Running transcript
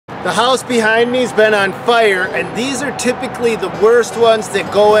The house behind me's been on fire, and these are typically the worst ones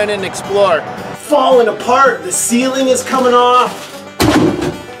that go in and explore. Falling apart, the ceiling is coming off.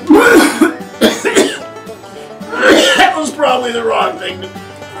 That was probably the wrong thing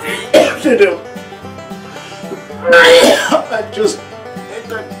to do. I just hit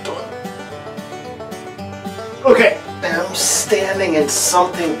that toilet. Okay, I'm standing in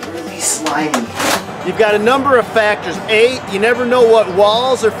something really slimy. You've got a number of factors. A, you never know what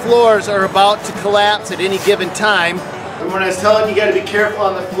walls or floors are about to collapse at any given time. And when I was telling you, you gotta be careful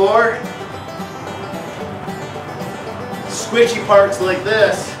on the floor, squishy parts like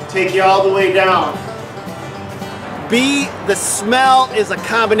this take you all the way down. B, the smell is a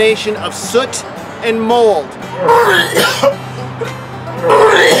combination of soot and mold.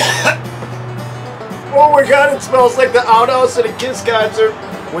 Oh my God, it smells like the outhouse at a Kiss concert.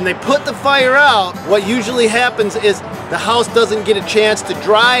 When they put the fire out, what usually happens is the house doesn't get a chance to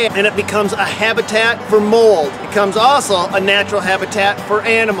dry and it becomes a habitat for mold. It becomes also a natural habitat for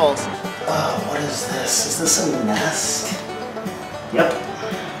animals. What is this? Is this a nest? Yep.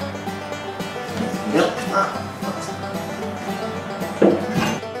 Yep.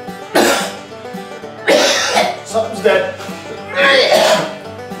 Something's dead.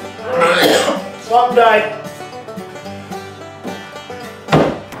 Something died.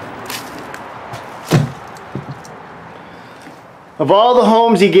 Of all the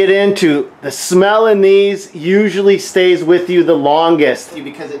homes you get into, the smell in these usually stays with you the longest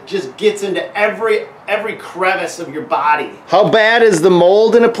because it just gets into every crevice of your body. How bad is the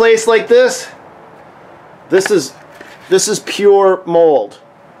mold in a place like this? This is pure mold.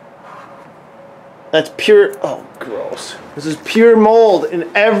 That's pure, oh gross. This is pure mold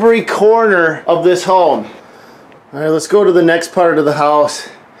in every corner of this home. All right, let's go to the next part of the house.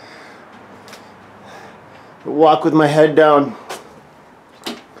 Walk with my head down.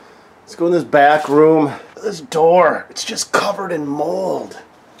 Let's go in this back room. This door, it's just covered in mold.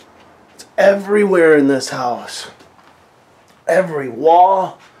 It's everywhere in this house. Every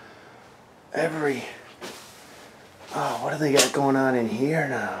wall, oh, what do they got going on in here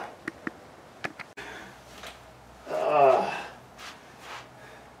now?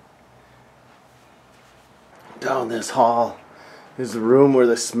 Down this hall is the room where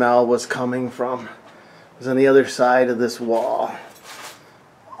the smell was coming from. It was on the other side of this wall.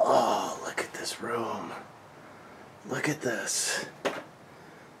 Oh, look at this room. Look at this.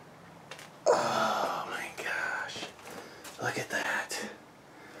 Oh my gosh. Look at that.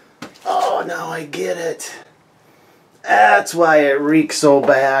 Oh, now I get it. That's why it reeks so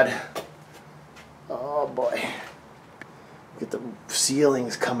bad. Oh boy. Look at the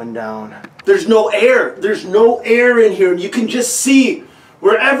ceilings coming down. There's no air. There's no air in here. And you can just see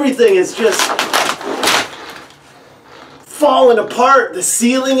where everything is just falling apart. The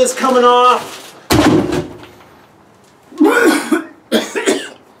ceiling is coming off.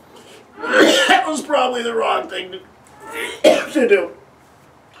 That was probably the wrong thing to do.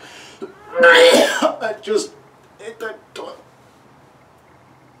 I just hit that toilet.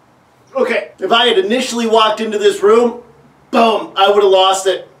 Okay, if I had initially walked into this room, boom, I would have lost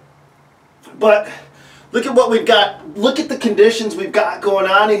it. But look at what we've got. Look at the conditions we've got going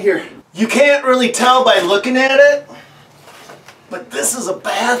on in here. You can't really tell by looking at it, but this is a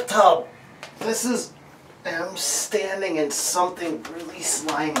bathtub. I'm standing in something really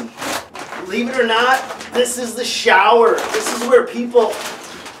slimy. Believe it or not, this is the shower. This is where people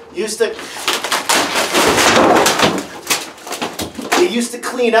used to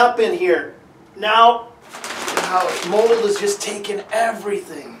clean up in here. Now mold is just taking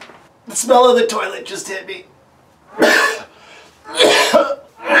everything. The smell of the toilet just hit me.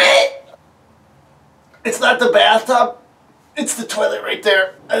 It's not the bathtub, it's the toilet right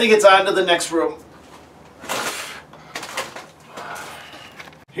there. I think it's on to the next room.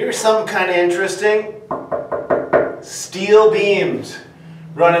 Here's something kind of interesting. Steel beams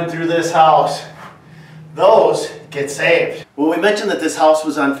running through this house. Those get saved. Well, we mentioned that this house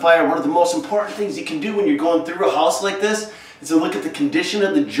was on fire. One of the most important things you can do when you're going through a house like this is to look at the condition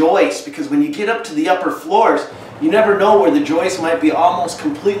of the joists, because when you get up to the upper floors, you never know where the joist might be almost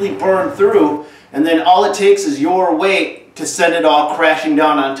completely burned through, and then all it takes is your weight to send it all crashing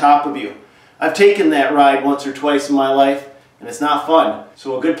down on top of you. I've taken that ride once or twice in my life, and it's not fun.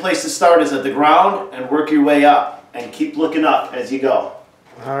 So a good place to start is at the ground and work your way up, and keep looking up as you go.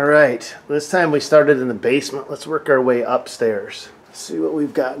 All right, this time we started in the basement. Let's work our way upstairs. Let's see what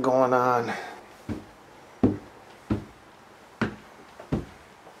we've got going on.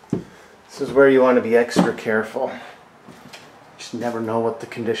 This is where you want to be extra careful. Just never know what the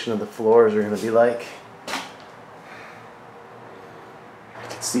condition of the floors are going to be like. I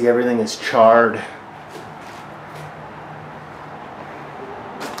can See, everything is charred.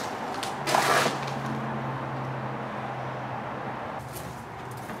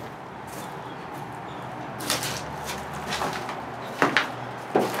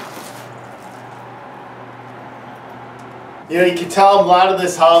 You know, you can tell a lot of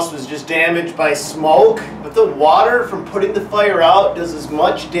this house was just damaged by smoke, but the water from putting the fire out does as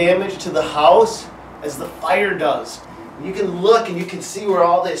much damage to the house as the fire does. You can look and you can see where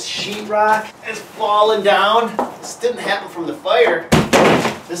all this sheetrock has fallen down. This didn't happen from the fire.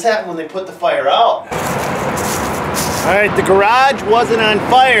 This happened when they put the fire out. All right, the garage wasn't on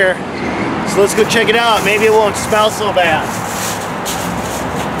fire, so let's go check it out. Maybe it won't smell so bad.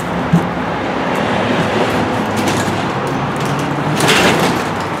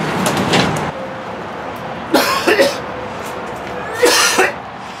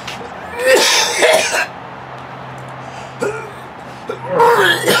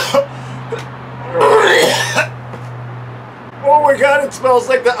 Oh my God, it smells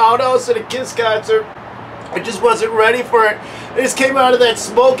like the outhouse at a Kiss concert. I just wasn't ready for it. I just came out of that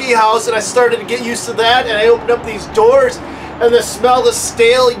smoky house and I started to get used to that, and I opened up these doors and the smell of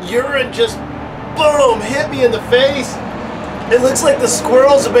stale urine just boom hit me in the face. It looks like the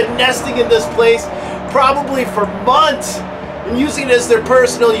squirrels have been nesting in this place probably for months and using it as their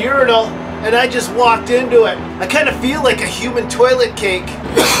personal urinal, and I just walked into it. I kind of feel like a human toilet cake.